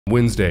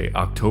Wednesday,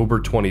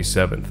 October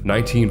 27,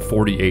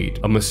 1948,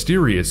 a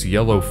mysterious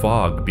yellow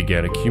fog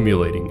began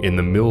accumulating in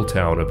the mill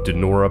town of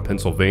Donora,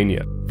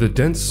 Pennsylvania. The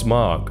dense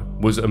smog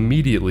was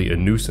immediately a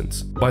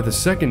nuisance. By the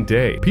second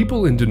day,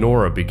 people in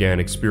Donora began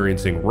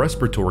experiencing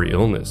respiratory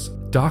illness.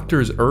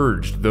 Doctors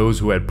urged those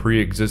who had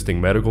pre-existing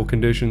medical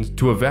conditions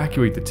to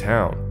evacuate the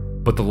town,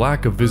 but the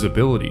lack of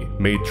visibility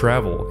made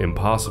travel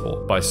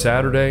impossible. By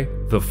Saturday,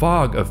 the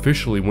fog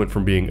officially went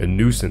from being a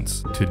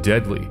nuisance to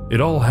deadly.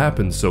 It all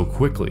happened so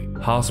quickly.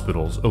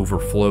 Hospitals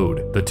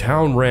overflowed. The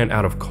town ran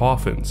out of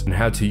coffins and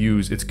had to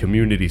use its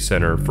community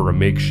center for a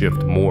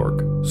makeshift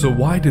morgue. So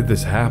why did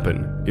this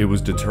happen? It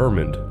was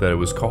determined that it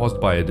was caused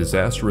by a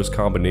disastrous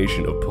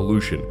combination of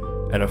pollution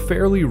and a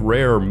fairly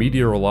rare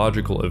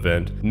meteorological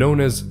event known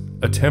as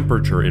a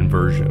temperature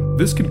inversion.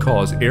 This can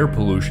cause air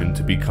pollution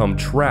to become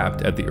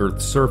trapped at the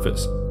Earth's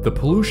surface. The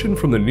pollution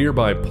from the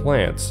nearby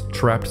plants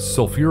trapped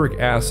sulfuric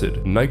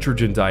acid,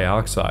 nitrogen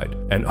dioxide,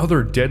 and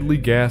other deadly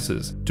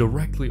gases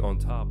directly on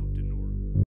top of